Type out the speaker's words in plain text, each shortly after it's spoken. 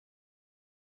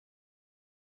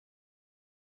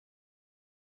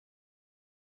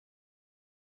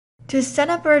To set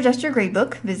up or adjust your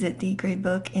gradebook, visit the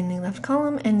Gradebook in the left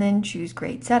column and then choose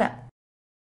Grade Setup.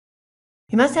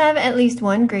 You must have at least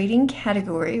one grading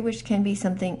category, which can be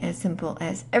something as simple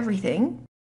as everything,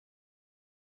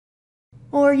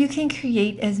 or you can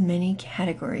create as many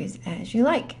categories as you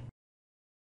like.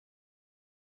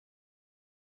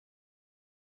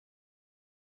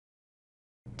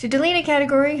 To delete a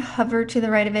category, hover to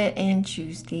the right of it and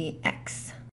choose the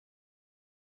X.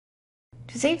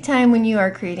 To save time when you are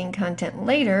creating content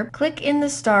later, click in the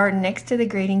star next to the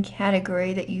grading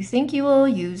category that you think you will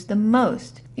use the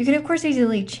most. You can of course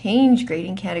easily change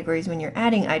grading categories when you're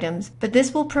adding items, but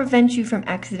this will prevent you from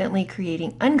accidentally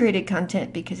creating ungraded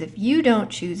content because if you don't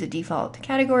choose a default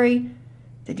category,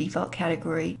 the default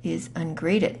category is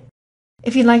ungraded.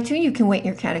 If you'd like to, you can weight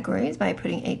your categories by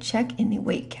putting a check in the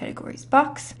Weight Categories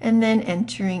box and then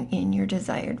entering in your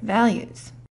desired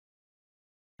values.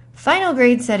 Final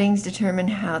grade settings determine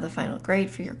how the final grade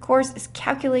for your course is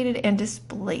calculated and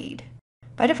displayed.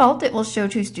 By default, it will show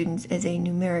to students as a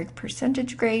numeric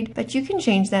percentage grade, but you can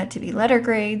change that to be letter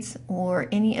grades or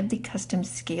any of the custom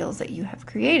scales that you have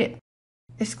created.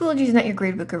 If Schoology is not your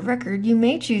gradebook of record, you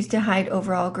may choose to hide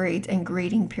overall grades and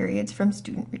grading periods from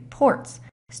student reports.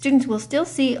 Students will still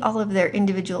see all of their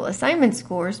individual assignment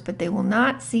scores, but they will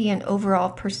not see an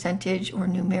overall percentage or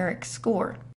numeric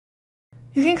score.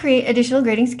 You can create additional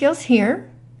grading scales here.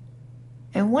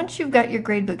 And once you've got your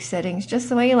gradebook settings just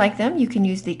the way you like them, you can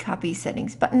use the Copy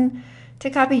Settings button to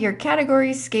copy your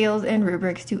categories, scales, and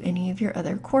rubrics to any of your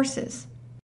other courses.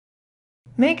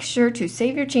 Make sure to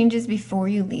save your changes before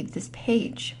you leave this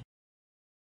page.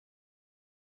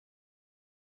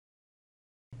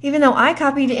 Even though I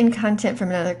copied in content from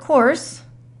another course,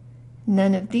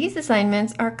 none of these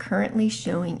assignments are currently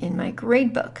showing in my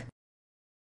gradebook.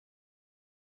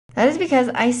 That is because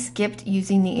I skipped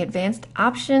using the advanced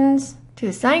options to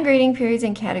assign grading periods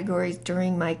and categories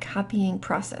during my copying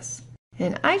process.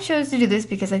 And I chose to do this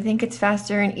because I think it's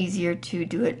faster and easier to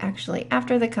do it actually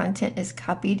after the content is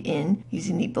copied in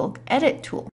using the Bulk Edit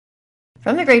tool.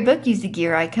 From the gradebook, use the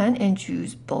gear icon and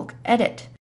choose Bulk Edit.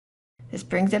 This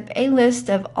brings up a list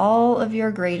of all of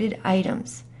your graded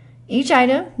items. Each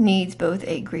item needs both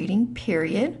a grading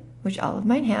period, which all of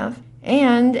mine have,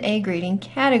 and a grading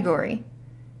category.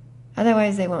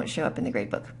 Otherwise, they won't show up in the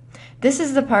gradebook. This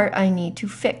is the part I need to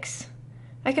fix.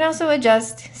 I can also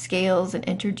adjust scales and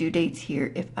enter due dates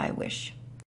here if I wish.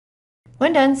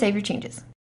 When done, save your changes.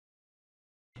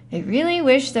 I really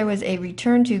wish there was a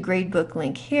return to gradebook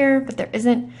link here, but there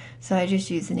isn't, so I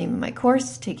just use the name of my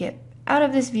course to get out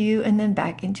of this view and then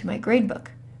back into my gradebook,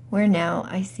 where now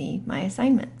I see my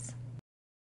assignments.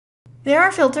 There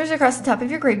are filters across the top of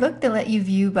your gradebook that let you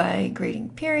view by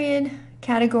grading period,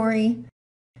 category,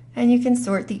 and you can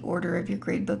sort the order of your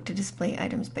gradebook to display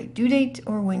items by due date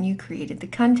or when you created the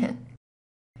content.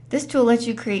 This tool lets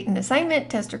you create an assignment,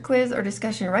 test or quiz, or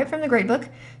discussion right from the gradebook.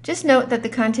 Just note that the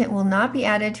content will not be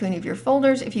added to any of your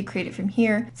folders if you create it from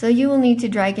here, so you will need to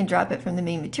drag and drop it from the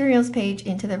main materials page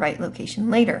into the right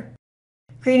location later.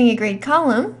 Creating a grade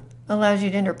column allows you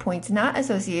to enter points not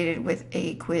associated with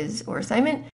a quiz or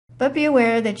assignment, but be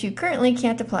aware that you currently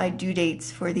can't apply due dates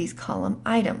for these column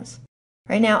items.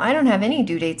 Right now, I don't have any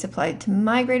due dates applied to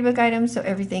my gradebook items, so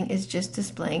everything is just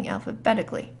displaying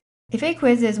alphabetically. If a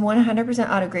quiz is 100%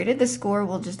 auto-graded, the score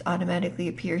will just automatically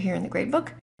appear here in the gradebook,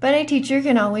 but a teacher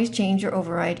can always change or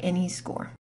override any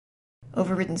score.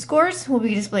 Overridden scores will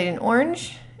be displayed in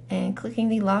orange, and clicking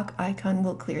the lock icon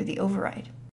will clear the override.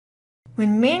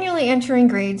 When manually entering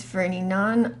grades for any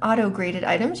non-auto-graded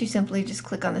items, you simply just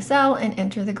click on the cell and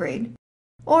enter the grade.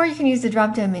 Or you can use the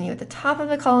drop-down menu at the top of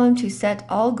the column to set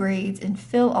all grades and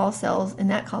fill all cells in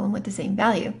that column with the same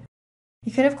value.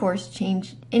 You can, of course,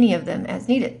 change any of them as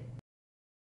needed.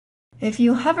 If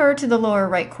you hover to the lower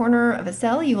right corner of a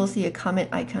cell, you will see a comment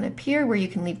icon appear where you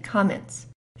can leave comments.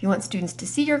 If you want students to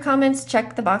see your comments,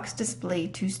 check the box Display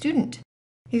to Student.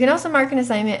 You can also mark an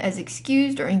assignment as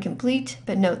excused or incomplete,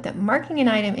 but note that marking an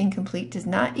item incomplete does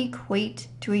not equate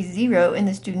to a 0 in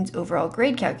the student's overall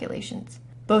grade calculations.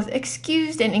 Both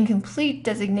excused and incomplete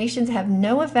designations have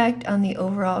no effect on the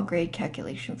overall grade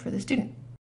calculation for the student.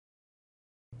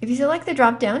 If you select the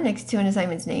drop-down next to an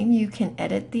assignment's name, you can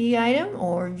edit the item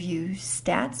or view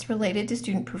stats related to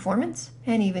student performance,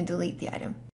 and even delete the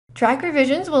item. Track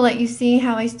revisions will let you see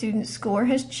how a student's score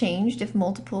has changed if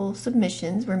multiple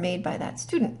submissions were made by that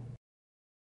student.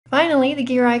 Finally, the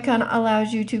gear icon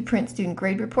allows you to print student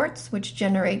grade reports, which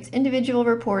generates individual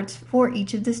reports for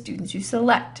each of the students you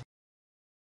select.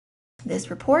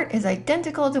 This report is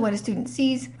identical to what a student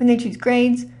sees when they choose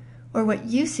grades, or what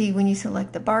you see when you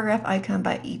select the bar graph icon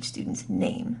by each student's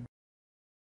name.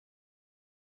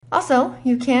 Also,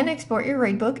 you can export your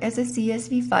gradebook as a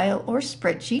CSV file or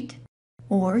spreadsheet,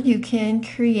 or you can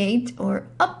create or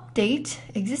update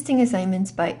existing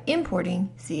assignments by importing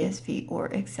CSV or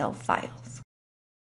Excel files.